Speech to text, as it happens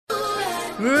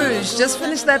Rouge, just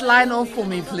finish that line off for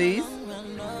me, please.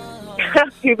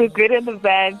 You were good in the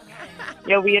band.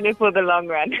 Yeah, we're in it for the long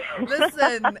run.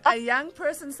 Listen, a young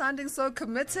person sounding so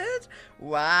committed.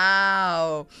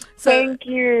 Wow. So Thank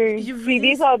you. you've See, really-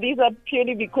 these are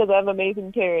purely because I have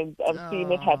amazing parents. I've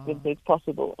seen it happen, so it's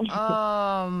possible.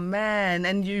 Oh, man.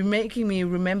 And you're making me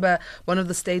remember one of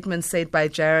the statements said by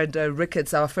Jared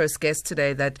Ricketts, our first guest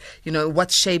today, that,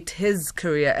 what shaped his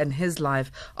career and his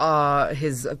life are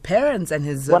his parents and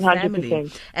his 100%.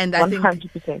 family. And I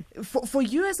 100%. think for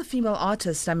you as a female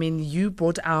artist, I mean, you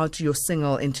brought out your single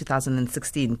in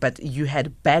 2016, but you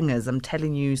had bangers. I'm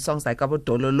telling you, songs like Abo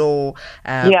Dololo,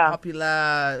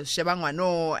 Popular,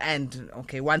 Shebangwano, and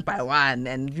One by One.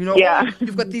 And,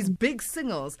 you've got these big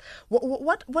singles.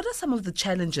 What are some of the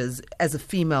challenges as a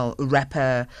female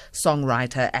rapper,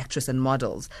 songwriter, actress, and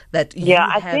models that you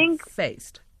have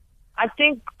faced? I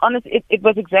think, honestly, it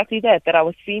was exactly that I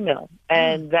was female.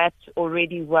 And that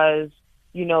already was,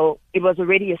 it was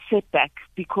already a setback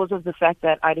because of the fact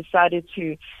that I decided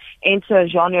to enter a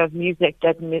genre of music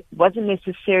that wasn't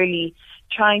necessarily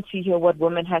trying to hear what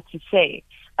women had to say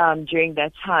during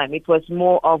that time. It was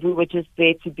more of we were just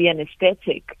there to be an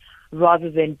aesthetic rather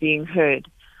than being heard.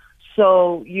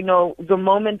 So, the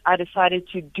moment I decided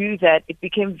to do that, it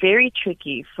became very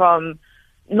tricky from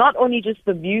not only just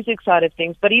the music side of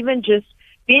things, but even just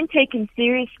being taken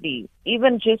seriously,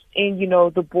 even just in,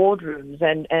 the boardrooms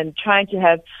and trying to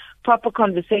have proper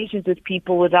conversations with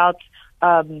people without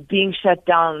being shut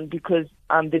down because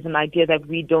there's an idea that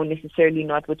we don't necessarily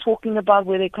know what we're talking about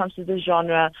when it comes to the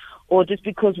genre, or just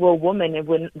because we're a woman and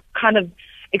we're kind of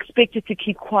expected to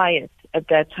keep quiet at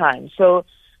that time. So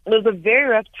it was a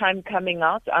very rough time coming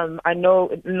out. I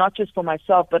know not just for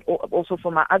myself, but also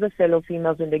for my other fellow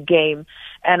females in the game.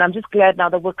 And I'm just glad now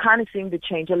that we're kind of seeing the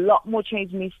change. A lot more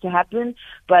change needs to happen,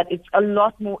 but it's a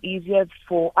lot more easier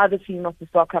for other females to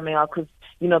start coming out because,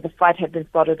 the fight had been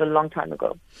started a long time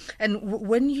ago. And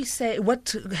when you say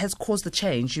what has caused the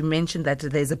change, you mentioned that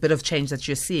there's a bit of change that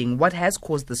you're seeing. What has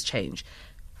caused this change?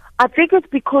 I think it's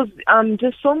because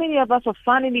just so many of us are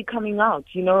finally coming out.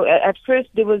 At first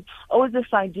there was always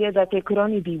this idea that there could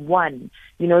only be one,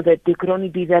 that there could only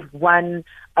be that one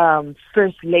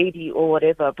first lady or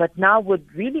whatever. But now we're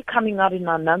really coming out in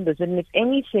our numbers. And if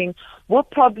anything, we're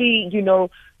probably,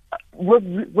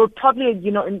 we're probably,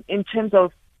 in terms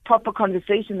of proper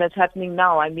conversation that's happening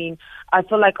now. I mean, I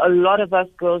feel like a lot of us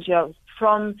girls here,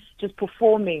 from just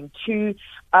performing to,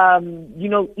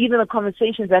 even the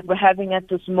conversations that we're having at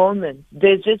this moment.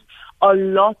 There's just a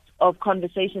lot of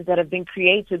conversations that have been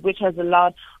created, which has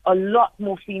allowed a lot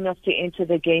more females to enter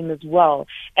the game as well.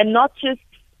 And not just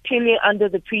purely under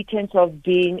the pretense of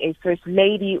being a first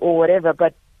lady or whatever,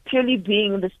 but purely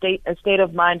being in a state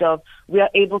of mind of we are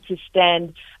able to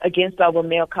stand against our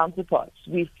male counterparts.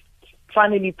 We've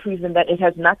finally proven that it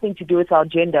has nothing to do with our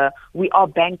gender. We are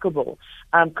bankable,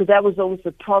 because that was always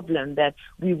the problem, that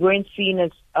we weren't seen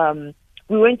as something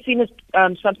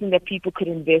that people could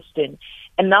invest in.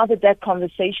 And now that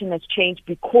conversation has changed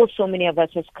because so many of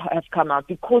us have come out,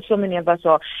 because so many of us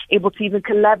are able to even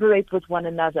collaborate with one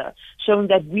another, showing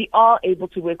that we are able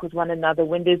to work with one another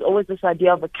when there's always this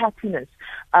idea of a cattiness.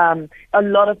 A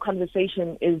lot of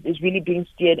conversation is really being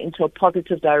steered into a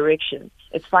positive direction.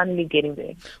 It's finally getting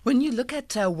there. When you look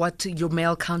at what your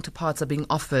male counterparts are being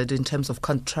offered in terms of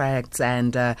contracts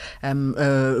and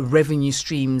revenue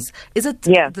streams, is it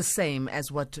the same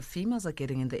as what females are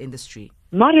getting in the industry?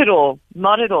 Not at all.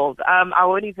 Not at all. I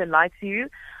won't even lie to you.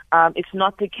 It's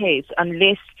not the case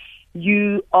unless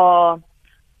you've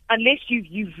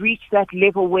reached that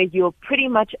level where you're pretty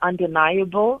much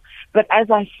undeniable. But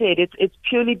as I said, it's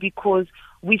purely because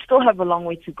we still have a long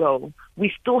way to go.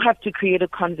 We still have to create a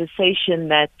conversation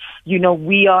that,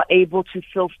 we are able to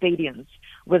fill stadiums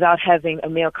without having a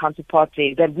male counterpart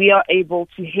there, that we are able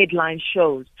to headline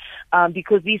shows,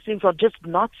 because these things are just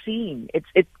not seen. It's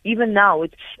even now,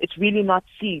 it's really not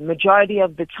seen. Majority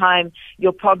of the time,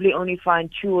 you'll probably only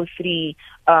find 2 or 3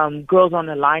 girls on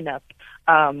a lineup.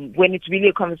 When it's really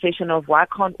a conversation of why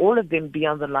can't all of them be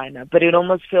on the lineup? But it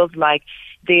almost feels like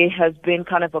there has been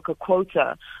kind of like a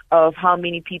quota of how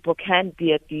many people can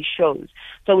be at these shows.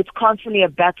 So it's constantly a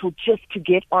battle just to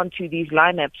get onto these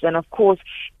lineups. And of course,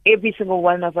 every single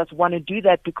one of us want to do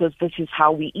that because this is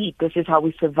how we eat. This is how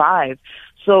we survive.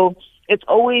 So it's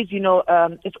always,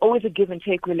 it's always a give and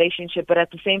take relationship, but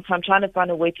at the same time, trying to find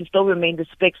a way to still remain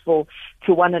respectful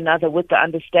to one another with the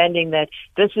understanding that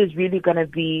this is really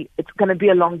it's going to be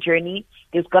a long journey.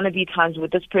 There's going to be times where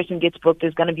this person gets booked.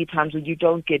 There's going to be times where you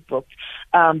don't get booked.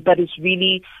 But it's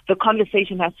really, the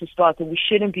conversation has to start, and we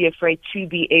shouldn't be afraid to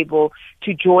be able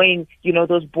to join,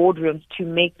 those boardrooms to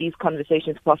make these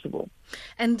conversations possible.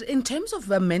 And in terms of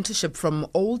mentorship from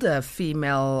older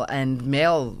female and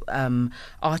male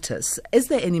artists, is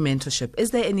there any mentorship?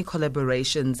 Is there any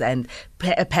collaborations and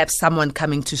perhaps someone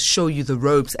coming to show you the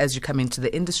ropes as you come into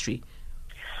the industry?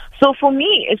 So for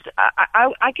me,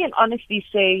 I can honestly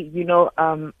say,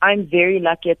 I'm very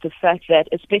lucky at the fact that,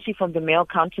 especially from the male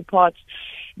counterparts,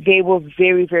 they were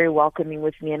very, very welcoming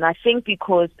with me. And I think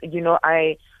because,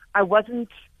 I wasn't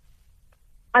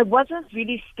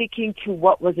really sticking to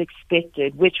what was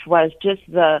expected, which was just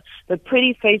the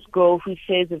pretty faced girl who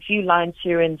says a few lines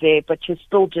here and there, but you're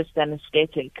still just an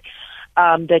aesthetic,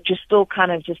 that you're still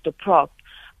kind of just a prop.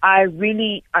 I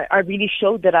really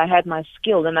showed that I had my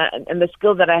skill, and the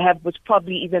skill that I have was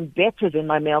probably even better than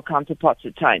my male counterparts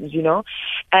at times,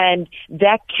 and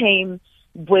that came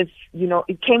with,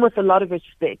 it came with a lot of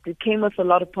respect. It came with a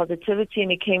lot of positivity,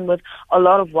 and it came with a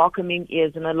lot of welcoming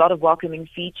ears and a lot of welcoming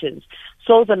features.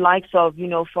 So the likes of,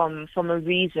 from a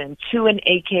Reason to an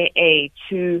AKA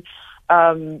to,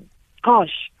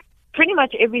 pretty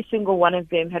much every single one of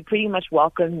them had pretty much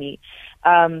welcomed me.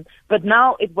 But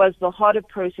now it was the harder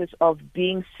process of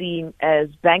being seen as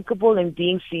bankable and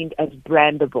being seen as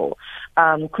brandable.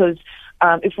 Because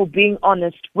if we're being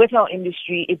honest, with our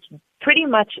industry, it's pretty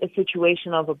much a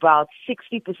situation of about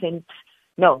 60%,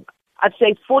 no, I'd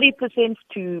say 40%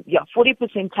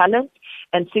 talent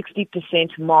and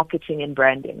 60% marketing and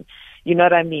branding. You know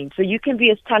what I mean? So you can be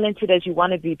as talented as you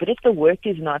want to be, but if the work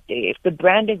is not there, if the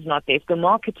branding's not there, if the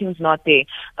marketing's not there,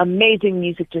 amazing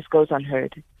music just goes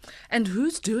unheard. And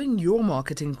who's doing your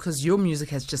marketing? Because your music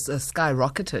has just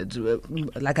skyrocketed.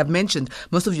 Like I've mentioned,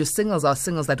 most of your singles are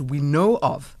singles that we know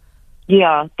of.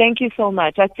 Yeah, thank you so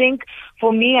much. I think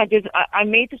for me, I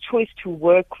made the choice to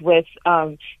work with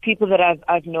people that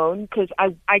I've known, because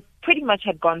I pretty much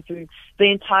had gone through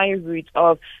the entire route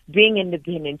of being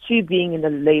independent to being in a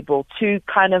label to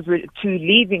to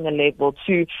leaving a label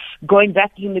to going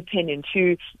back to independent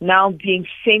to now being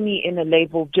semi in a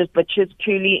label but just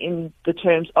purely in the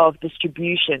terms of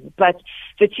distribution. But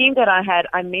the team that I had,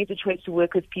 I made the choice to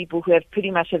work with people who have pretty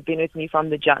much have been with me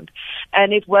from the jump,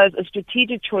 and it was a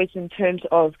strategic choice in terms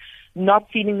of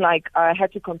not feeling like I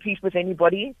had to compete with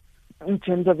anybody in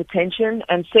terms of attention,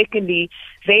 and secondly,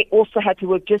 they also had to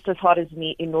work just as hard as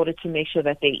me in order to make sure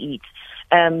that they eat.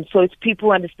 So it's people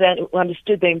who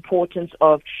understood the importance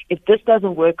of, if this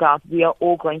doesn't work out, we are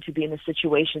all going to be in a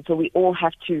situation. So we all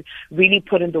have to really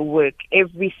put in the work,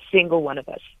 every single one of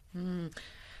us. Mm.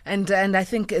 And I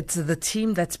think it's the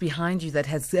team that's behind you that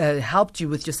has helped you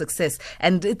with your success.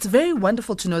 And it's very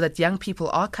wonderful to know that young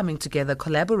people are coming together,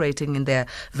 collaborating in their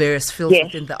various fields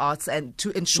within the arts, and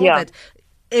to ensure that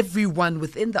everyone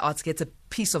within the arts gets a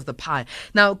piece of the pie.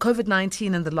 Now,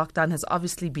 COVID-19 and the lockdown has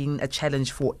obviously been a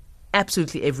challenge for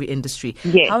absolutely every industry.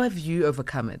 Yes. How have you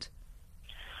overcome it?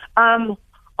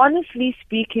 Honestly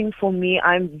speaking, for me,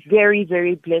 I'm very,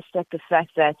 very blessed at the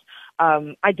fact that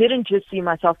I didn't just see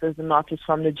myself as an artist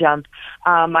from the jump.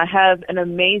 I had an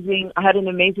amazing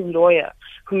lawyer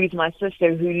who is my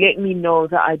sister, who let me know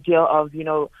the idea of,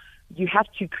 you have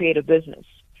to create a business.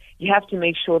 You have to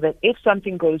make sure that if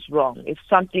something goes wrong, if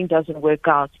something doesn't work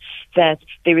out, that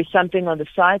there is something on the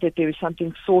side, that there is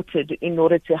something sorted in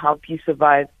order to help you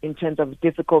survive in terms of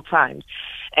difficult times.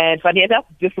 And funny enough,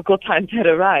 difficult times had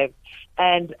arrived.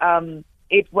 And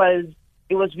it was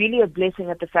really a blessing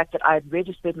at the fact that I had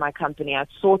registered my company. I'd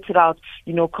sorted out,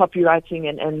 copywriting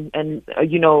and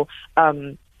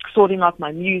sorting out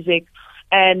my music.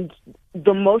 And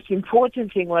the most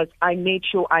important thing was I made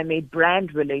sure I made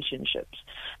brand relationships.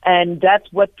 And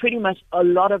that's what pretty much a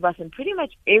lot of us and pretty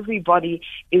much everybody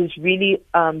is really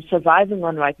surviving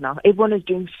on right now. Everyone is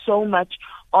doing so much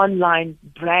online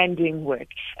branding work.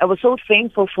 I was so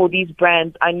thankful for these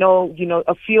brands. I know,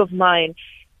 a few of mine,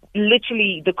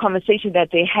 literally the conversation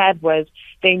that they had was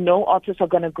they know artists are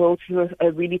going to go through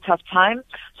a really tough time.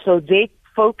 So they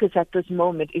focus at this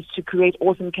moment is to create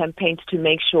awesome campaigns to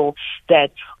make sure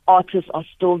that artists are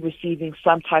still receiving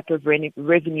some type of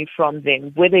revenue from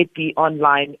them, whether it be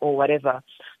online or whatever.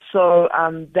 So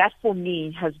that for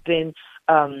me has been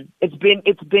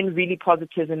it's been really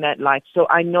positive in that light. So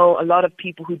I know a lot of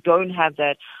people who don't have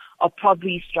that are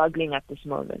probably struggling at this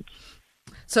moment.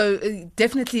 So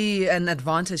definitely an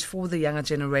advantage for the younger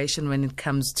generation when it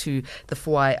comes to the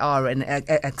 4IR and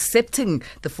accepting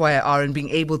the 4IR and being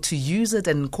able to use it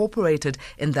and incorporate it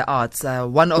in the arts.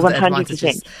 One of 100%. The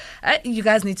advantages. You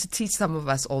guys need to teach some of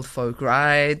us old folk,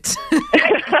 right?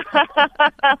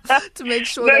 to make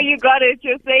sure. No, you got it.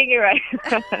 You're saying it right.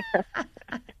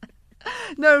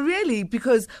 No, really,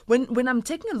 because when I'm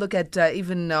taking a look at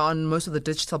even on most of the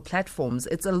digital platforms,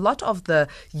 it's a lot of the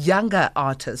younger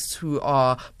artists who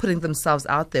are putting themselves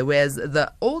out there, whereas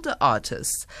the older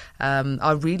artists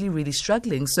are really, really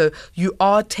struggling. So you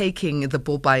are taking the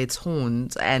bull by its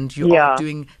horns and you are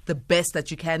doing the best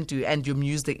that you can do, and your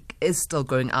music is still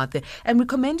going out there. And we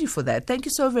commend you for that. Thank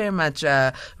you so very much,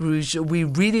 Rouge. We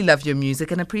really love your music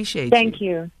and appreciate you. Thank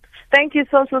you. Thank you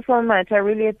so much. I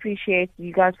really appreciate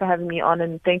you guys for having me on,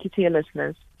 and thank you to your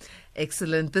listeners.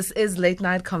 Excellent. This is Late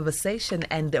Night Conversation,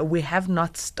 and we have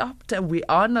not stopped. We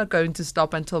are not going to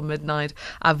stop until midnight.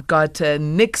 I've got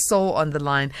Nick Soul on the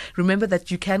line. Remember that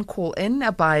you can call in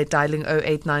by dialing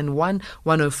 0891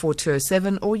 104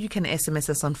 207, or you can SMS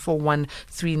us on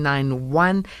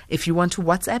 41391. If you want to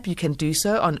WhatsApp, you can do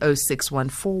so on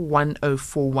 0614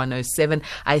 104 107.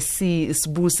 I see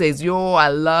Sbu says, yo, I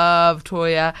love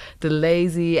Toya, the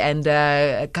Lazy, and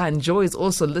Kanjo is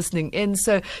also listening in.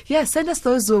 So, yeah, send us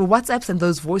those WhatsApps and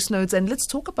those voice notes, and let's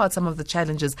talk about some of the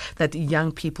challenges that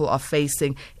young people are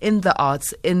facing in the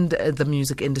arts, in the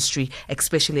music industry,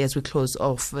 especially as we close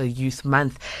off Youth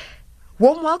Month.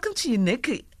 Warm welcome to you,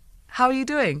 Nick. How are you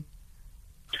doing?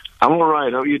 I'm all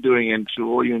right. How are you doing? And to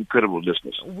all you incredible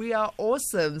listeners. We are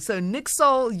awesome. So, Nick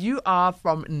Soul, you are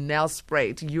from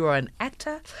Nelspruit. You are an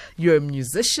actor. You're a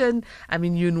musician. I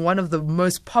mean, you're in one of the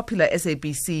most popular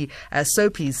SABC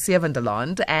soapies,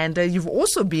 Sevenderland. And you've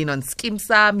also been on Skim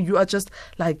Sam. You are just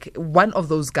like one of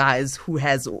those guys who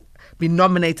has been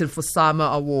nominated for Sama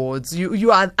Awards.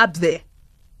 You are up there.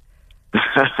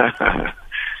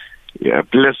 Yeah,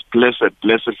 blessed for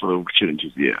the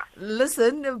opportunities, yeah.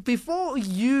 Listen, before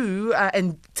you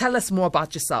and tell us more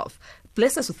about yourself,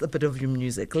 bless us with a bit of your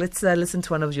music. Let's listen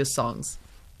to one of your songs.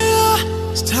 Oh,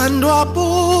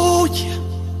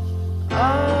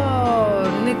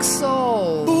 Nick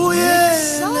Soul. Nick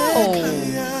Soul.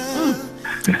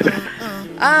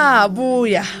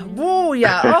 Booyah,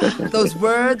 booyah. Oh, those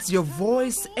words, your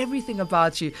voice, everything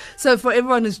about you. So for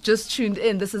everyone who's just tuned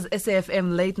in, this is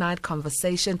SAFM Late Night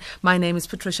Conversation. My name is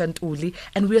Patricia Ntuli,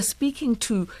 and we are speaking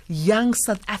to young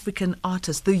South African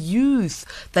artists, the youth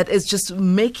that is just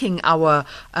making our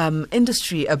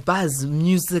industry a buzz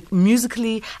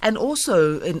musically, and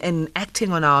also in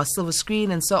acting on our silver screen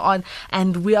and so on.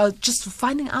 And we are just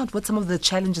finding out what some of the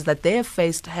challenges that they have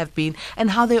faced have been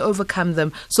and how they overcome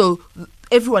them. So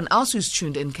everyone else who's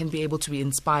tuned in can be able to be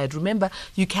inspired. Remember,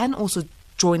 you can also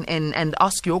join in and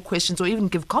ask your questions or even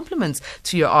give compliments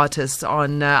to your artists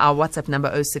on our WhatsApp number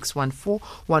 0614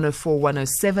 104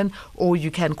 107, or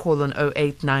you can call on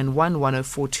 0891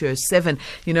 104 207.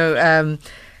 You know,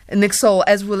 Nick Soul,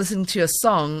 as we're listening to your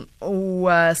song,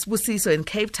 Sbusiso in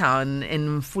Cape Town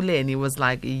in Fuleni was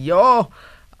like, yo,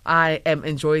 I am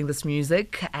enjoying this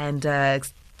music, and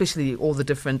especially all the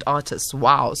different artists.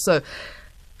 Wow. So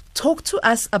talk to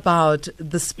us about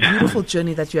this beautiful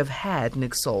journey that you have had,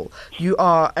 Nick Soul. You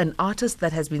are an artist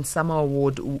that has been Sama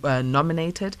Award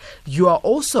nominated. You are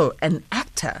also an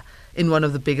actor in one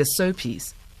of the biggest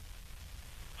soapies.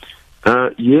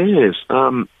 Yes,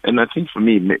 and I think for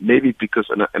me, maybe because,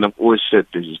 and I've always said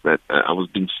this, is that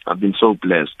I've been so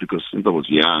blessed because since I was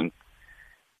young,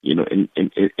 you know, in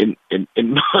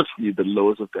mostly the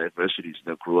lowest of diversities,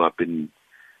 I grew up in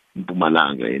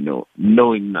Mpumalanga, you know,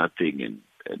 knowing nothing, and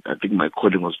I think my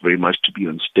calling was very much to be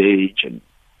on stage and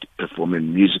perform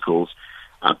in musicals.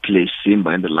 I played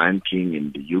Simba in the Lion King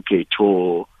in the UK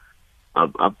tour.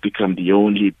 I've become the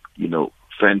only, you know,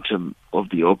 Phantom of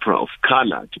the Opera of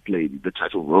color to play the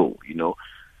title role, you know.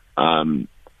 And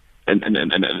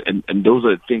those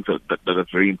are the things that are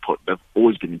very important, that have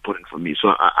always been important for me. So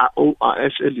I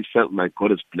actually felt like God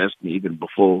has blessed me even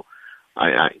before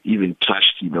I even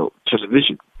touched, you know,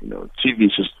 television. You know, TV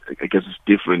is just, I guess it's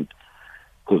different,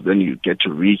 because then you get to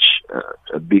reach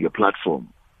a bigger platform.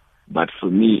 But for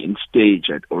me, in stage,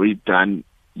 I'd already done,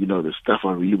 you know, the stuff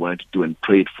I really wanted to do and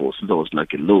prayed for since I was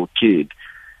like a little kid,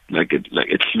 like at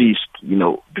least, you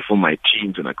know, before my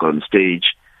teens when I got on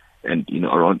stage, and, you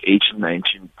know, around 18,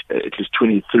 19, at least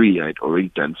 23, I'd already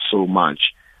done so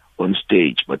much on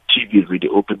stage. But TV really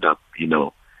opened up, you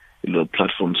know,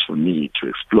 platforms for me to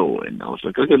explore. And I was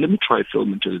like, okay, let me try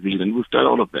film and television. And we've done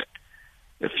all of that.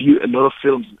 A lot of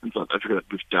films in South Africa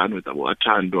that we've done with our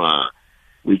Atandwa,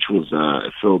 which was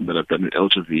a film that I've done with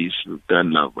Eltervis. We've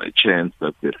done Love by Chance,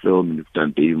 that's the film. We've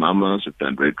done Baby Mamas. We've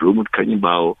done Red Room with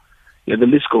Kanyibao. Yeah, the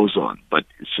list goes on. But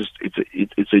it's just,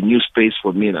 it's a new space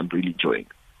for me, and I'm really enjoying.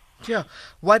 Yeah,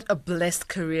 what a blessed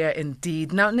career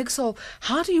indeed. Now, Nixol,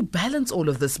 how do you balance all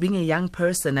of this being a young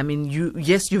person? I mean,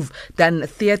 you've done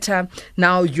theatre,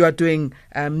 now you are doing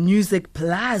music,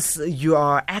 plus you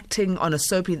are acting on a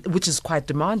soapy, which is quite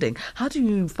demanding. How do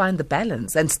you find the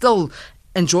balance and still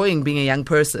enjoying being a young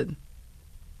person?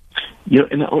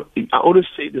 And I always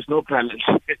say there's no balance.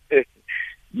 I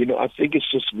think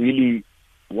it's just really,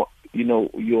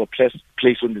 you're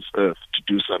placed on this earth to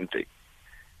do something.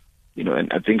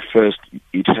 And I think first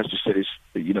it has to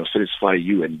satisfy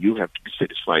you, and you have to be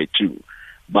satisfied too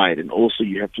by it. And also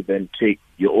you have to then take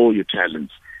all your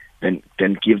talents and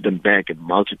then give them back and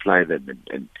multiply them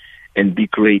and be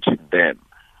great in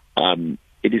them.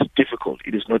 It is difficult.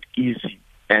 It is not easy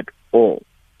at all.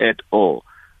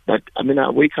 But I mean, I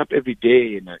wake up every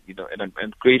day and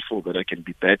I'm grateful that I can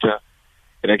be better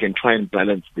and I can try and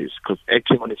balance this, because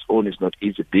acting on its own is not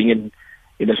easy. Being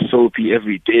in a soapy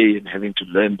every day and having to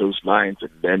learn those lines and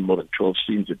learn more than 12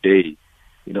 scenes a day,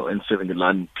 and serving the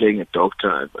line, playing a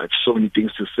doctor. I have so many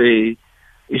things to say.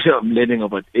 I'm learning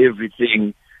about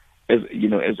everything as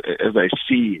I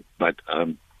see it. But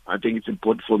I think it's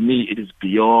important for me. It is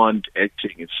beyond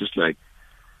acting. It's just like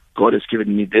God has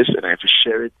given me this and I have to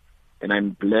share it. And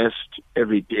I'm blessed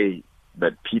every day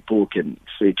that people can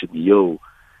say to me, yo,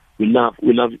 we love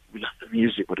the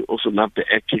music, but we also love the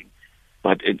acting.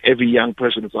 But and every young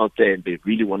person is out there and they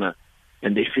really want to,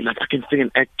 and they feel like I can sing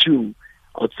and act too.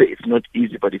 I would say it's not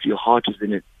easy, but if your heart is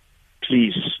in it,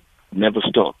 please never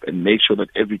stop and make sure that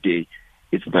every day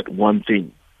it's that one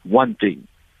thing you want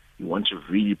to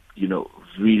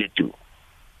really do.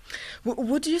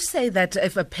 Would you say that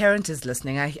if a parent is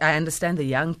listening, I understand the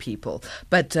young people,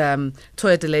 but Toya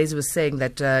DeLazy was saying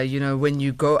that, when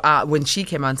you go out, when she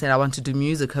came out and said, I want to do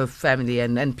music, her family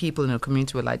and people in her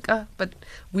community were like, but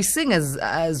we sing as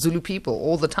Zulu people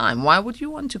all the time. Why would you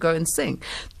want to go and sing?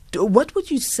 What would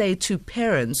you say to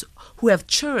parents who have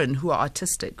children who are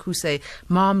artistic, who say,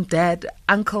 Mom, Dad,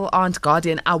 Uncle, Aunt,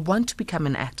 Guardian, I want to become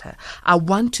an actor. I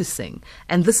want to sing.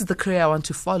 And this is the career I want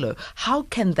to follow. How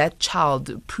can that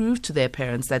child prove to their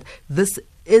parents that this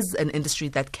is an industry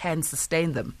that can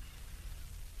sustain them?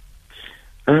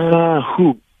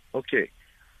 Okay.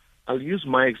 I'll use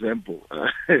my example.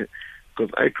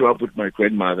 Because I grew up with my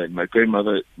grandmother, and my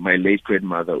late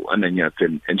grandmother,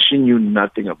 Ananyat, and she knew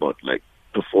nothing about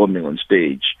performing on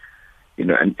stage,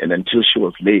 and until she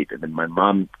was late, and then my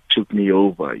mom took me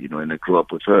over, and I grew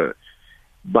up with her.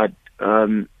 But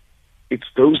it's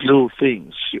those little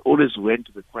things. She always went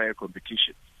to the choir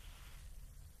competitions,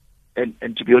 and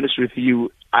to be honest with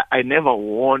you, I never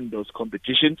won those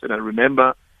competitions. And I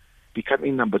remember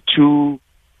becoming number 2,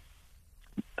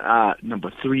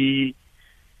 number 3,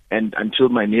 and until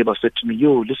my neighbor said to me,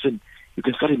 "Yo, listen, you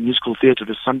can start in musical theater.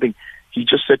 There's something." He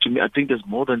just said to me, I think there's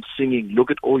more than singing.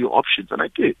 Look at all your options. And I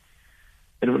did.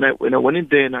 And when I went in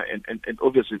there, and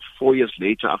obviously 4 years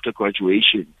later after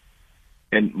graduation,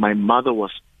 and my mother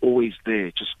was always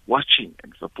there just watching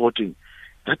and supporting,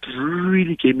 that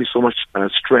really gave me so much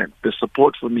strength. The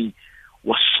support for me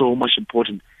was so much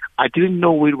important. I didn't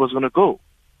know where it was going to go.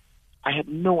 I had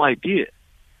no idea.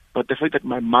 But the fact that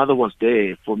my mother was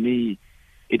there, for me,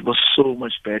 it was so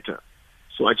much better.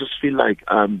 So I just feel like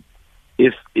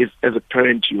if as a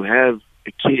parent you have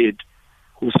a kid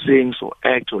who sings or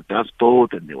acts or does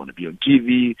both, and they want to be on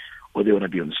TV or they want to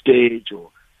be on stage or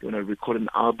they want to record an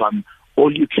album,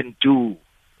 all you can do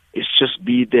is just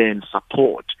be there and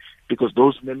support, because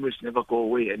those memories never go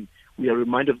away, and we are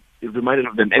reminded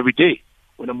of them every day.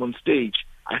 When I'm on stage,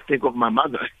 I think of my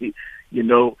mother,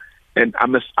 and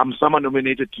I'm summer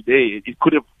nominated today. It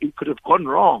could have gone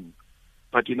wrong,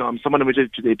 but I'm summer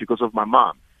nominated today because of my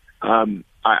mom.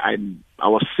 I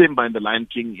was Simba in the Lion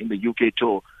King in the UK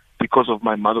tour because of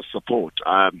my mother's support.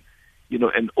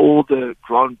 And all the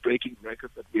groundbreaking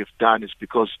records that we have done is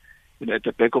because, at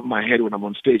the back of my head when I'm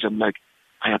on stage, I'm like,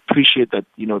 I appreciate that,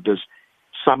 there's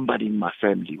somebody in my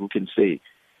family who can say,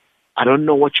 I don't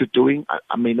know what you're doing.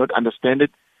 I may not understand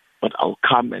it, but I'll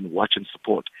come and watch and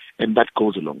support. And that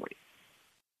goes a long way.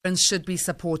 Parents should be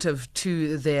supportive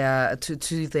to their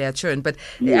children, but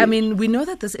yes. I mean, we know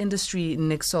that this industry,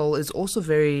 Nixol, is also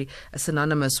very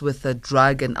synonymous with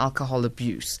drug and alcohol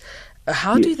abuse.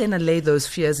 How do you then allay those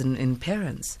fears in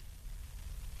parents?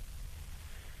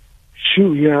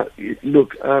 Sure, yeah.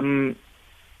 Look,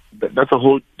 that's a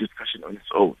whole discussion on its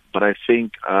own. But I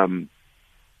think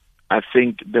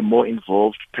the more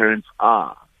involved parents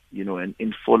are, and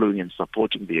in following and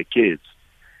supporting their kids,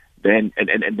 then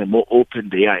and the more open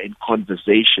they are in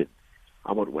conversation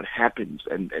about what happens,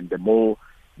 and the more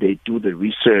they do the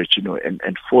research,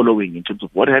 and following in terms of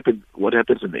what happens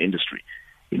in the industry,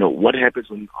 what happens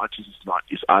when an artist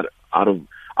is out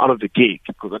out of the gate,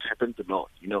 because that happens a lot.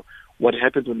 You know, what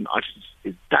happens when an artist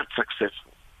is that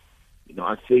successful? You know,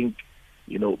 I think,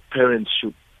 you know, parents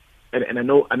should, and I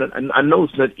know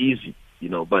it's not easy, you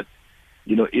know, but,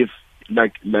 you know, if,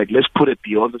 like let's put it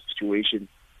beyond the situation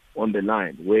on the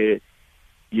line where,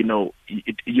 you know,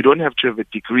 you don't have to have a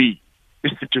degree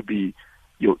to be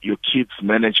your kid's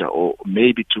manager, or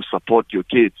maybe to support your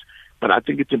kids. But I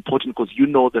think it's important because you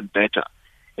know them better.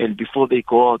 And before they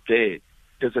go out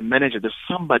there's a manager, there's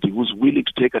somebody who's willing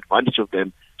to take advantage of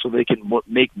them so they can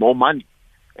make more money.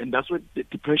 And that's where the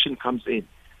depression comes in.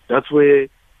 That's where,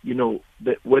 you know,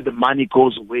 where the money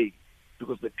goes away.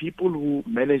 Because the people who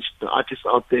manage the artists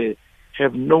out there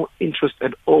have no interest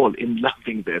at all in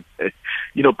loving them,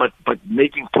 you know, but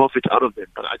making profit out of them.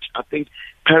 But I think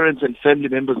parents and family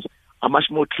members are much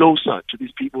more closer to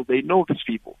these people. They know these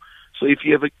people. So if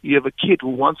you have a kid who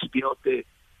wants to be out there,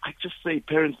 I just say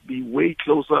parents, be way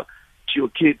closer to your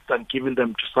kids than giving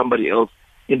them to somebody else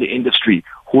in the industry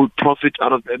who will profit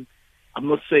out of them. I'm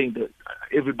not saying that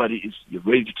everybody is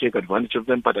ready to take advantage of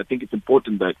them, but I think it's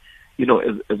important that, you know,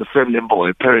 as a family member or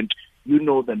a parent, you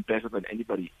know them better than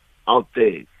anybody out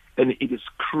there. And it is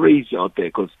crazy out there,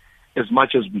 because as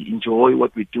much as we enjoy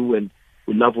what we do and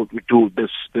we love what we do,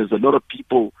 there's a lot of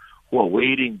people who are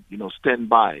waiting, you know, stand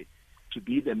by to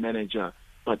be the manager,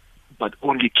 but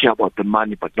only care about the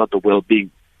money, but not the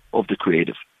well-being of the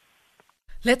creative.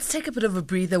 Let's take a bit of a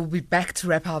breather. We'll be back to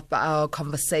wrap up our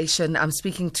conversation. I'm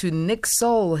speaking to Nick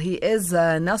Soul. He is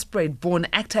a Nelspruit-born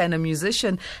actor and a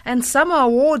musician and Summer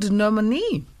Award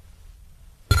nominee.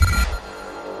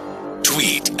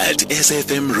 Tweet at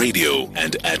SFM Radio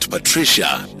and at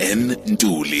Patricia N.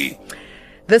 Nduli.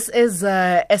 This is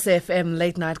SFM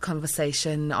Late Night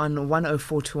Conversation on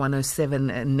 104 to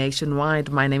 107 nationwide.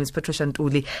 My name is Patricia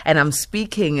Ntuli, and I'm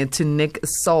speaking to Nick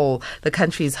Soul, the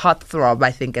country's heartthrob,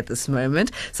 I think, at this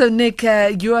moment. So, Nick,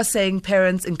 you are saying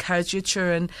parents encourage your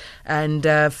children, and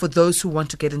for those who want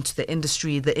to get into the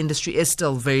industry is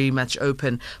still very much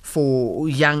open for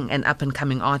young and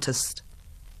up-and-coming artists.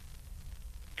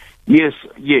 Yes.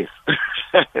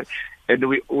 And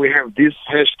we have this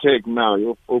hashtag now,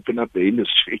 you open up the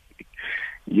industry,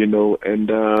 you know,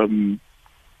 and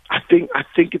I think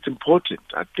it's important.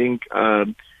 I think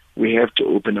we have to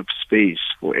open up space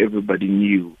for everybody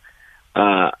new.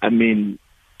 I mean,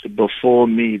 before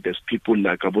me, there's people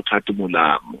like Abotatu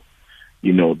Mulamo.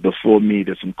 You know, before me,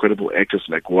 there's incredible actors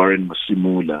like Warren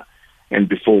Masimula. And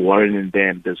before Warren and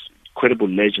them, there's incredible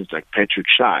legends like Patrick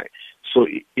Shy. So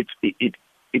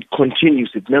it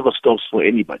continues. It never stops for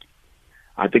anybody.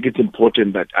 I think it's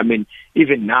important that, I mean,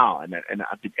 even now, and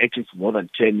I've been acting for more than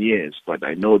 10 years, but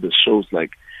I know the shows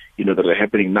like, you know, that are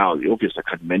happening now, obviously I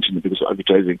can't mention it because of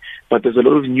advertising, but there's a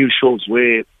lot of new shows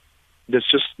where there's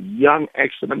just young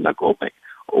actors, and I'm like, oh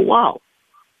wow,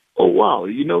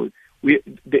 you know,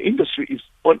 the industry is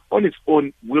on its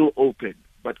own will open,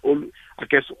 but I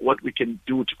guess what we can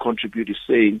do to contribute is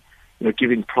saying, you know,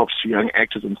 giving props to young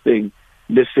actors and saying,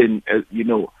 listen, you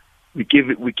know, we're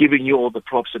giving you all the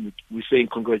props, and we're saying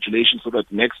congratulations, so that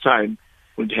next time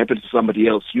when it happens to somebody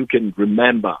else, you can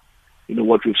remember, you know,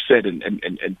 what we've said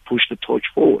and push the torch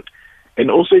forward.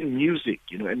 And also in music,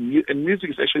 you know, and music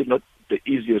is actually not the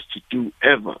easiest to do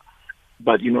ever.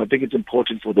 But, you know, I think it's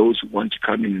important for those who want to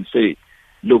come in and say,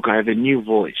 look, I have a new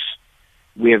voice.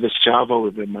 We have a Java,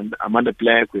 we have Amanda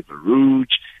Black, we have a Rouge,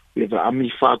 we have a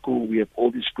Ami Faku, we have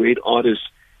all these great artists.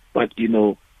 But, you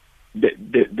know,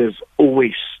 there's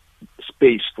always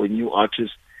space for new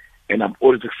artists, and I'm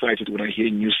always excited when I hear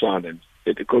new sound, and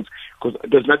because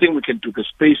there's nothing we can do. The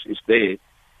space is there,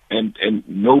 and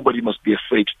nobody must be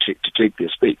afraid to take their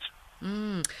space.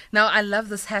 Now, I love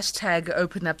this hashtag,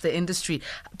 open up the industry,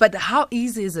 but how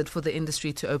easy is it for the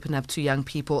industry to open up to young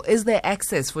people? Is there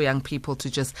access for young people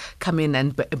to just come in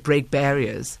and break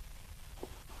barriers?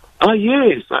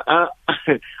 Yes. I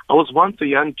was once a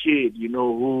young kid, you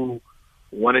know, who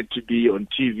wanted to be on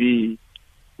TV,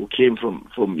 who came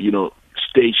from you know,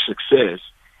 stage success.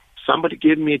 Somebody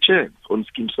gave me a chance on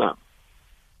Skim Sam.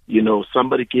 You know,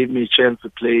 somebody gave me a chance to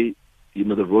play, you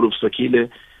know, the role of Sakile.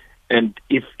 And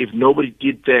if nobody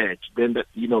did that, then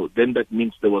that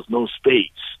means there was no space,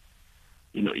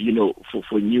 you know,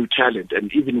 for new talent.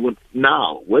 And even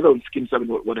now, whether on Skim Sam,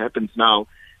 what happens now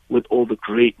with all the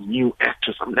great new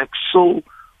actors, I'm like so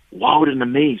wowed and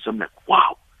amazed. I'm like,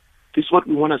 wow, this is what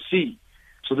we want to see.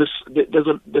 So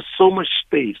there's so much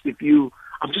space.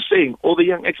 I'm just saying, all the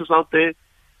young actors out there,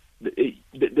 the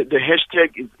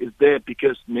hashtag is there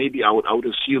because maybe I would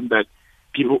assume that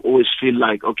people always feel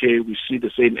like, okay, we see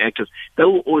the same actors. That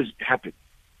will always happen.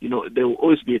 You know, there will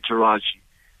always be a Taraji.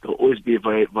 There will always be a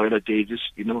Viola Davis.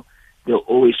 You know, there will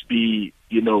always be,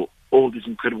 you know, all these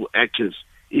incredible actors,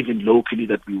 even locally,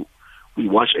 that we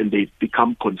watch, and they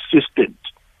become consistent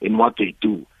in what they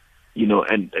do,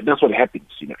 and that's what happens,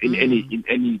 in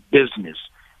any business.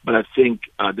 But I think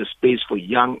the space for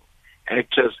young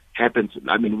actors happens.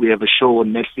 I mean, we have a show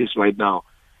on Netflix right now,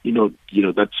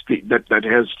 that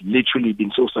has literally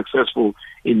been so successful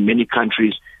in many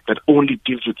countries, that only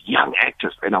deals with young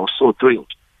actors, and I was so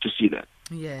thrilled to see that.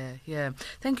 Yeah.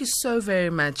 Thank you so very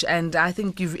much. And I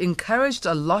think you've encouraged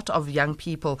a lot of young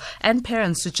people and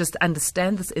parents to just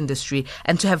understand this industry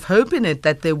and to have hope in it,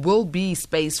 that there will be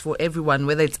space for everyone,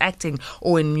 whether it's acting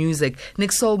or in music.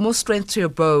 Nick Soul, more strength to your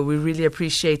bow. We really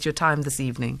appreciate your time this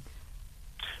evening.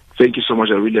 Thank you so much.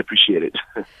 I really appreciate it.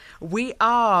 We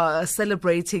are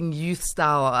celebrating Youth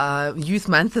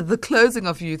Month, the closing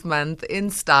of Youth Month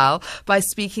in style, by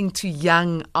speaking to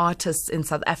young artists in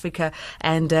South Africa.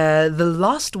 And the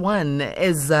last one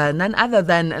is none other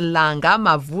than Langa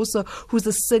Mavuso, who's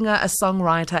a singer, a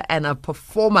songwriter, and a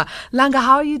performer. Langa,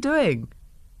 how are you doing?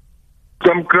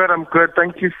 I'm good.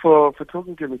 Thank you for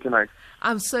talking to me tonight.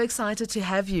 I'm so excited to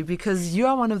have you, because you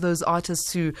are one of those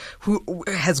artists who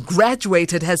has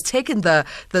graduated, has taken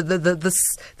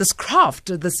this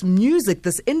craft, this music,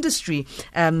 this industry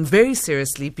very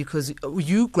seriously, because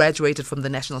you graduated from the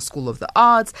National School of the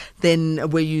Arts, then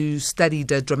where you studied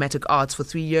dramatic arts for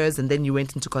 3 years, and then you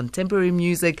went into contemporary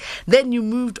music. Then you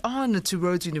moved on to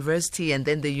Rhodes University and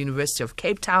then the University of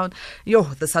Cape Town,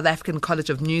 the South African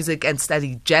College of Music, and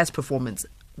studied jazz performance.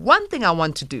 One thing I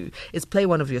want to do is play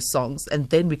one of your songs, and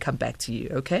then we come back to you,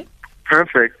 okay?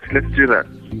 Perfect. Let's do that.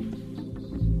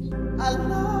 I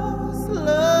lost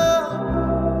love.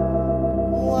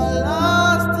 Oh, I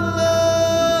lost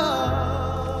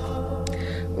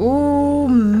love. Oh,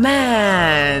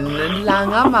 man.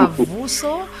 Langa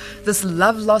Mavuso. This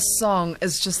Love Lost song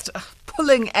is just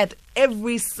pulling at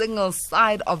every single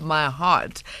side of my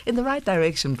heart, in the right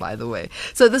direction, by the way.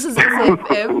 So this is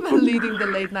SFM leading the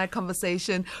late night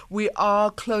conversation. We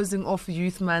are closing off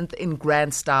Youth Month in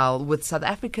grand style with South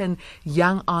African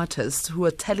young artists who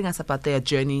are telling us about their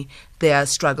journey, their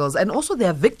struggles, and also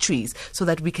their victories, so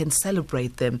that we can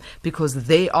celebrate them, because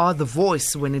they are the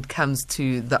voice when it comes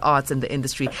to the arts and the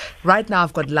industry. Right now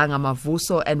I've got Langa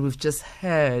Mavuso, and we've just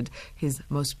heard his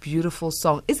most beautiful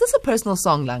song. Is this a personal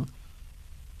song, Lang?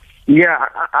 Yeah,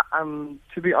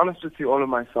 to be honest with you, all of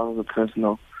my songs are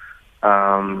personal.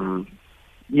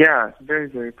 It's very,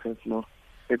 very personal.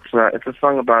 It's a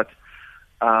song about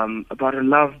a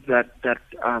love that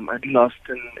I'd lost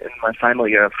in my final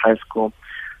year of high school.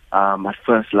 My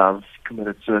first love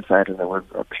committed suicide, and it was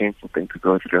a painful thing to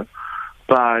go through.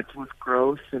 But with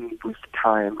growth and with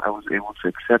time, I was able to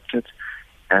accept it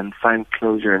and find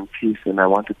closure and peace. And I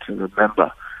wanted to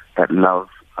remember that love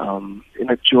in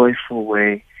a joyful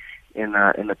way, in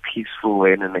a peaceful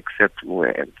way, in an acceptable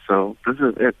way. And so this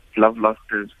is it. Love Lost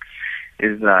is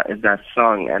that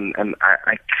song, and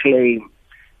I claim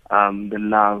the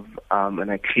love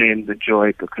and I claim the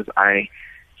joy, because I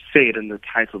say it in the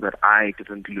title that I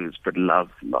didn't lose, but love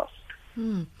lost.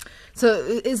 So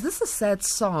is this a sad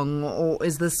song, or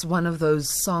is this one of those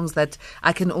songs that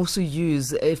I can also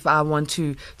use if I want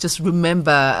to just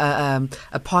remember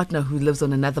a partner who lives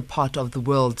on another part of the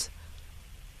world?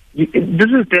 This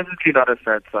is definitely not a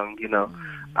sad song,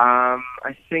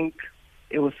 I think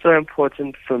it was so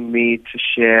important for me to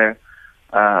share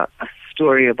a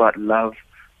story about love,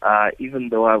 even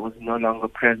though I was no longer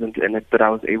present in it, but I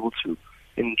was able to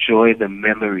enjoy the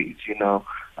memories,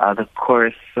 The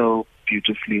chorus so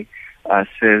beautifully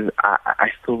says,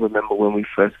 I still remember when we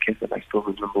first kissed, and I still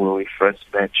remember when we first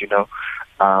met,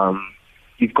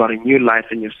 You've got a new life,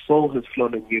 and your soul has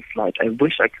flown a new flight. I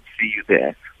wish I could see you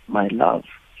there, my love.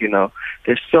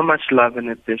 There's so much love in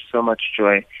it. There's so much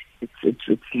joy.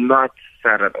 It's not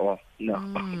sad at all. No,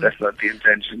 that's not the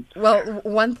intention. Well,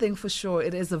 one thing for sure,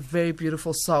 it is a very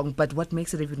beautiful song, but what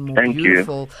makes it even more Thank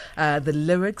beautiful, the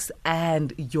lyrics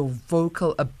and your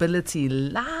vocal ability,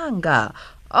 Langa.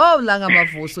 Oh, Langa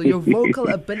Mavuso, your vocal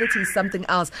ability is something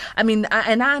else. I mean,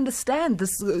 and I understand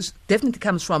this definitely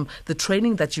comes from the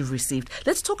training that you've received.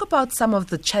 Let's talk about some of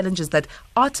the challenges that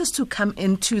artists who come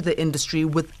into the industry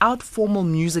without formal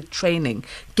music training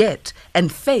get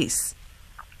and face.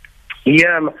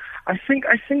 Yeah, I think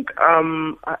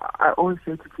I always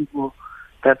say to people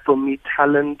that for me,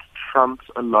 talent trumps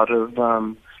a lot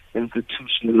of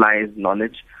institutionalized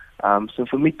knowledge. So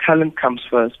for me, talent comes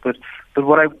first. But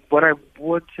what I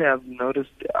would have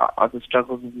noticed are the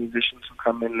struggles of musicians who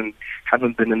come in and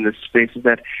haven't been in this space, is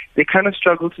that they kind of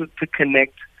struggle to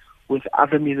connect with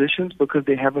other musicians, because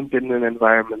they haven't been in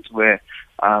environments where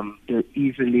they're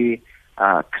easily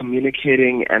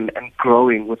communicating and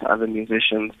growing with other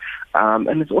musicians.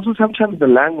 And it's also sometimes the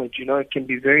language, it can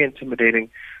be very intimidating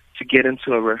to get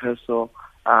into a rehearsal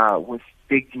with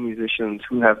big musicians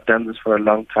who have done this for a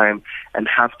long time and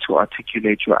have to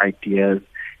articulate your ideas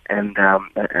and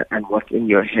what's in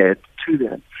your head to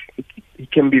them.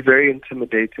 It can be very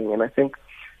intimidating, and I think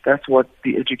that's what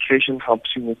the education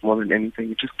helps you with more than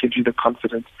anything. It just gives you the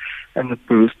confidence and the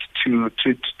boost to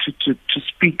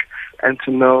speak and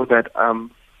to know that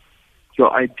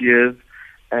your ideas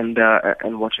and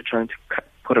what you're trying to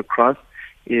put across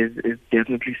is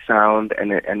definitely sound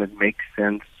and it makes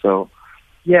sense. So,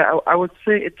 yeah, I would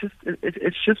say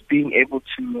it's just being able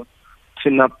to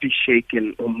not be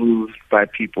shaken or moved by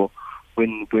people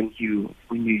when you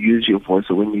use your voice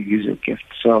or when you use your gift.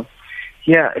 So,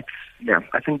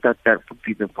 I think that would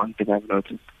be the one thing I've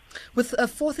noticed. With a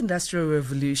fourth industrial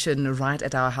revolution right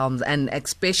at our helms, and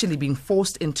especially being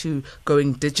forced into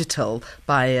going digital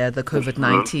by the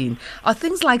COVID-19, are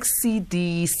things like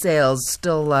CD sales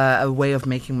still a way of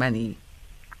making money?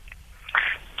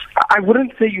 I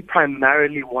wouldn't say you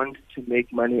primarily want to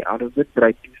make money out of it, but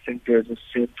I do think there's a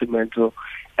sentimental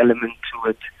element to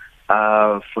it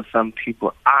for some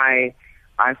people. I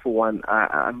for one,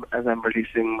 as I'm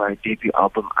releasing my debut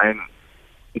album, I'm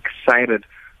excited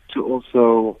to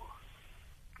also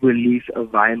release a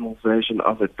vinyl version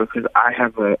of it because I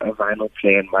have a vinyl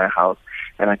player in my house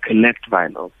and I collect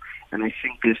vinyls. And I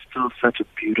think there's still such a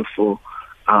beautiful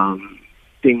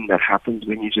thing that happens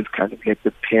when you just kind of let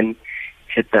the pen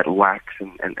hit that wax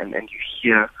and you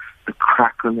hear the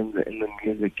crackle in the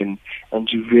music and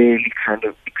you really kind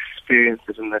of experience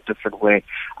it in a different way.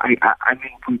 I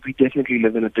mean, we definitely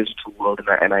live in a digital world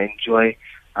and I enjoy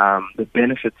the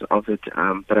benefits of it,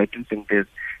 but I do think there's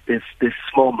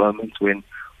small moments when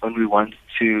we want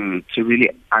to really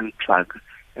unplug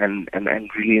and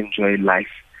really enjoy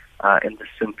life in the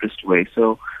simplest way.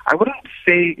 So I wouldn't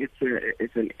say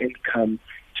it's an income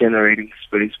generating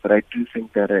space, but I do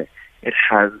think that it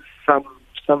has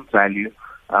some value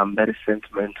that is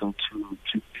sentimental to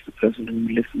the person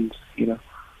who listens,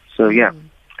 So yeah,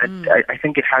 I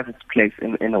think it has its place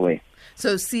in a way.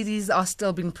 So CDs are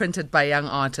still being printed by young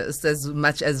artists as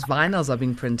much as vinyls are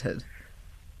being printed?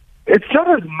 It's not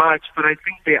as much, but I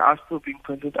think they are still being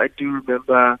printed. I do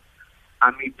remember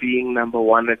Ami being number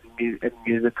one at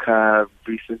Musica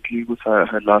recently with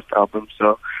her last album.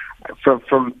 So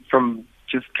from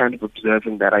just kind of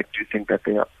observing that, I do think that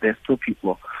there's still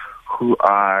people who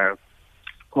are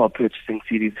purchasing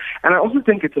CDs. And I also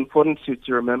think it's important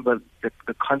to remember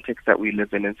the context that we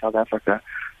live in South Africa.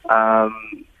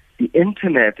 The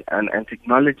internet and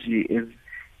technology is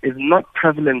not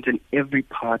prevalent in every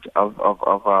part of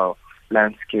our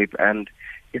landscape, and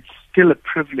it's still a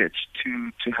privilege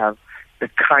to have the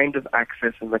kind of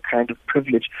access and the kind of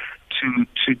privilege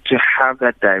to have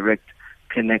that direct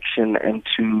connection and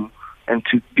to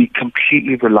be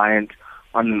completely reliant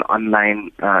on an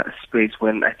online space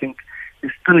when I think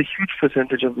there's still a huge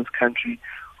percentage of this country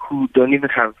who don't even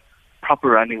have proper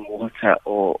running water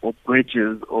or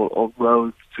bridges or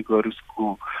roads to go to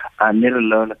school, let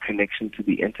alone a connection to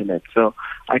the internet. So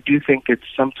I do think it's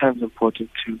sometimes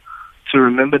important to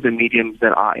remember the mediums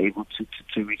that are able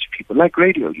to reach people, like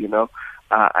radio,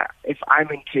 If I'm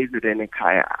in KZN,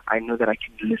 I know that I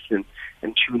can listen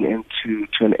and tune into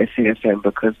an SAFM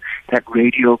because that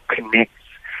radio connects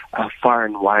far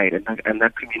and wide, and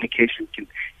that communication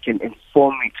can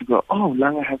inform me to go, oh,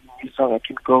 Langa has a new song. I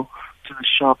can go to the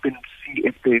shop and see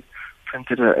if they've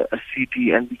printed a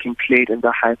CD and we can play it in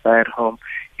the hi-fi at home,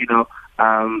 and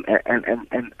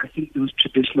I think those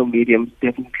traditional mediums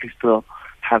definitely still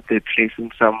have their place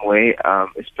in some way,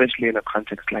 especially in a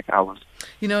context like ours.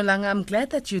 Langa, I'm glad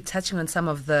that you're touching on some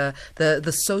of the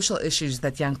social issues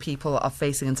that young people are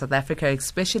facing in South Africa,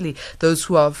 especially those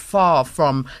who are far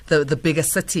from the bigger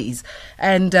cities.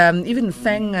 And even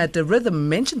Fang de Rhythm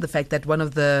mentioned the fact that one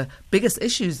of the biggest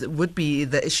issues would be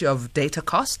the issue of data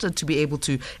cost to be able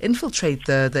to infiltrate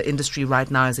the industry right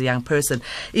now as a young person.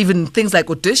 Even things like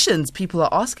auditions, people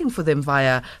are asking for them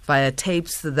via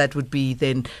tapes that would be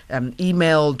then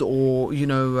emailed or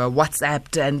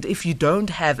WhatsApped, and if you don't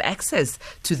have access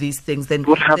to these things, then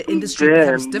the industry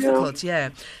becomes difficult. Yeah.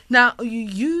 Now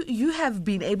you have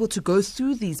been able to go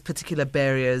through these particular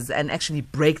barriers and actually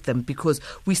break them, because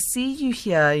we see you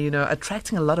here,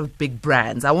 attracting a lot of big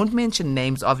brands. I won't mention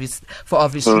names, for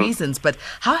obvious reasons, but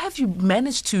how have you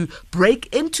managed to break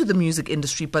into the music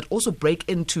industry, but also break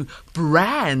into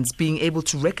brands being able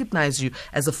to recognize you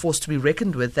as a force to be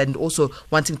reckoned with, and also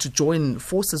wanting to join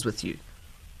forces with you?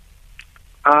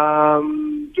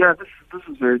 This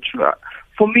is very true.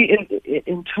 For me,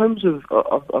 in terms of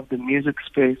the music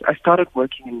space, I started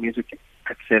working in music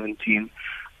at 17,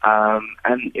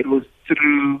 and it was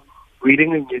through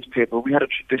reading a newspaper. We had a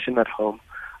tradition at home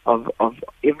of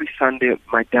every Sunday,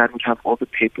 my dad would have all the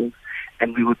papers,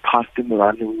 and we would pass them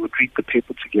around, and we would read the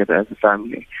paper together as a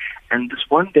family. And this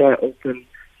one day, I opened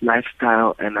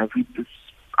Lifestyle, and I read this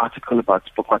article about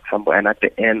Spoke Matambo, and at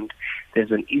the end, there's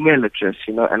an email address,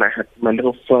 and I had my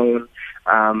little phone,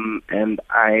 and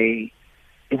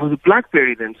it was a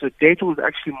BlackBerry then, so data was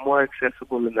actually more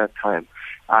accessible in that time.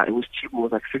 It was cheap. It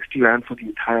was like 60 rand for the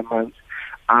entire month.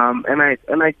 And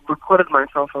I recorded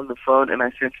myself on the phone, and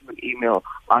I sent him an email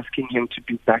asking him to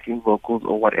do backing vocals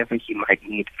or whatever he might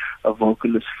need a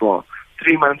vocalist for.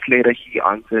 3 months later, he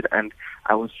answered, and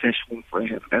I was sessioning for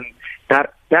him. And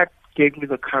that gave me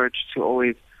the courage to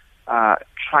always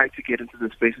try to get into the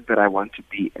spaces that I want to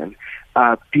be in.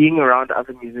 Being around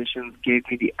other musicians gave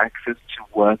me the access to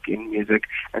work in music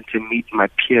and to meet my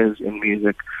peers in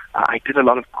music. I did a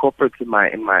lot of corporates in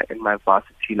my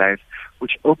varsity life,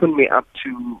 which opened me up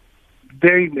to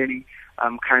very many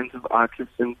kinds of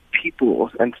artists and people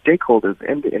and stakeholders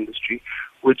in the industry,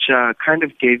 which kind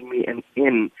of gave me an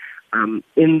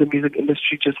in the music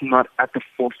industry, just not at the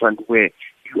forefront where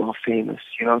you are famous.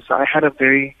 So I had a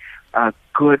very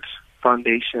good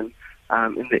foundation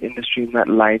in the industry in that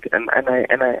light, and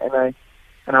I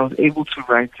was able to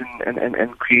write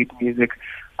and create music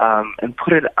and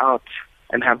put it out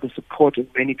and have the support of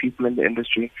many people in the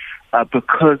industry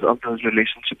because of those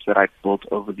relationships that I've built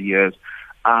over the years.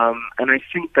 And I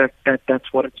think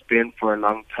that's what it's been for a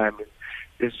long time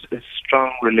is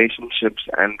strong relationships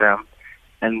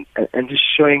and just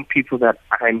showing people that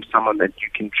I'm someone that you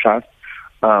can trust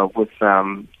with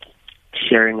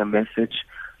sharing a message.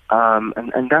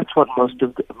 And that's what most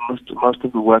of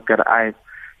the work that I've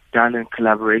done in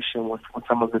collaboration with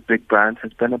some of the big brands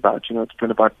has been about. It's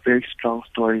been about very strong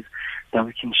stories that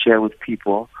we can share with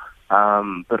people,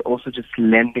 but also just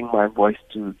lending my voice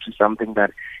to something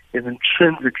that is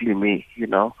intrinsically me.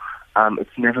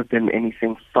 It's never been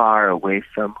anything far away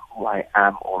from who I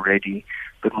am already,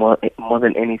 but more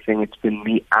than anything, it's been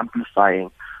me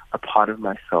amplifying a part of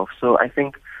myself. So I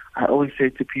think I always say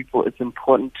to people, it's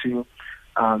important to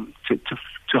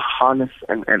harness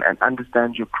and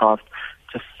understand your craft,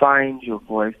 to find your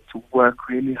voice, to work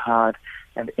really hard,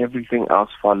 and everything else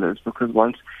follows. Because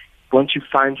once you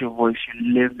find your voice,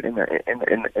 you live in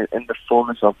the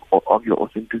fullness of your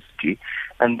authenticity,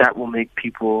 and that will make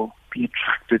people be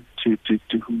attracted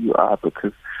to who you are.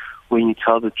 Because when you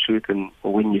tell the truth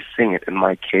or when you sing it, in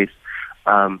my case,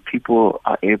 people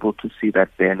are able to see that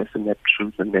fairness and that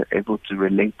truth, and they're able to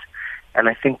relate. And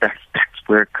I think that's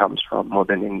where it comes from more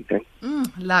than anything.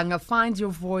 Langa, find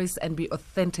your voice and be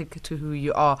authentic to who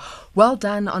you are. Well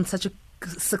done on such a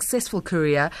successful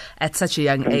career at such a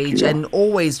young age, and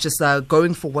always just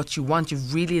going for what you want.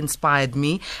 You've really inspired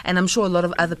me, and I'm sure a lot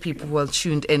of other people who are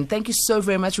tuned in. Thank you so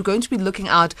very much. We're going to be looking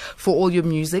out for all your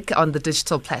music on the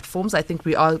digital platforms. I think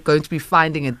we are going to be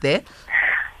finding it there.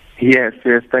 Yes,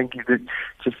 thank you.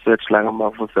 Just search Langa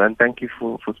Mavuso, and thank you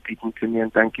for speaking to me,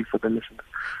 and thank you for the listeners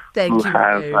who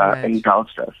have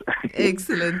indulged us.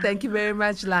 Excellent. Thank you very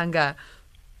much, Langa.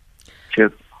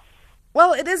 Cheers.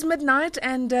 Well, it is midnight,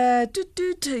 and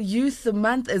Youth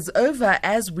Month is over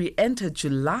as we enter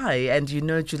July. And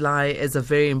July is a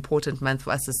very important month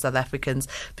for us as South Africans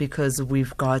because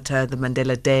we've got the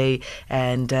Mandela Day,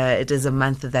 and it is a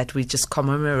month that we just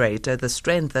commemorate the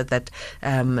strength that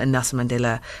Nelson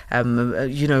Mandela,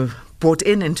 brought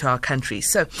into our country.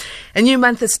 So a new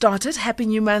month has started. Happy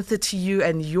new month to you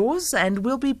and yours. And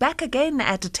we'll be back again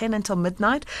at 10 until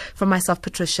midnight. From myself,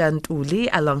 Patricia Ntuli,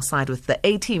 alongside with the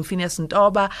A-Team, Phineas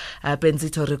Ntoba,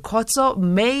 Benzito Rikotso.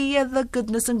 May the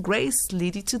goodness and grace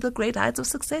lead you to the great heights of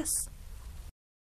success.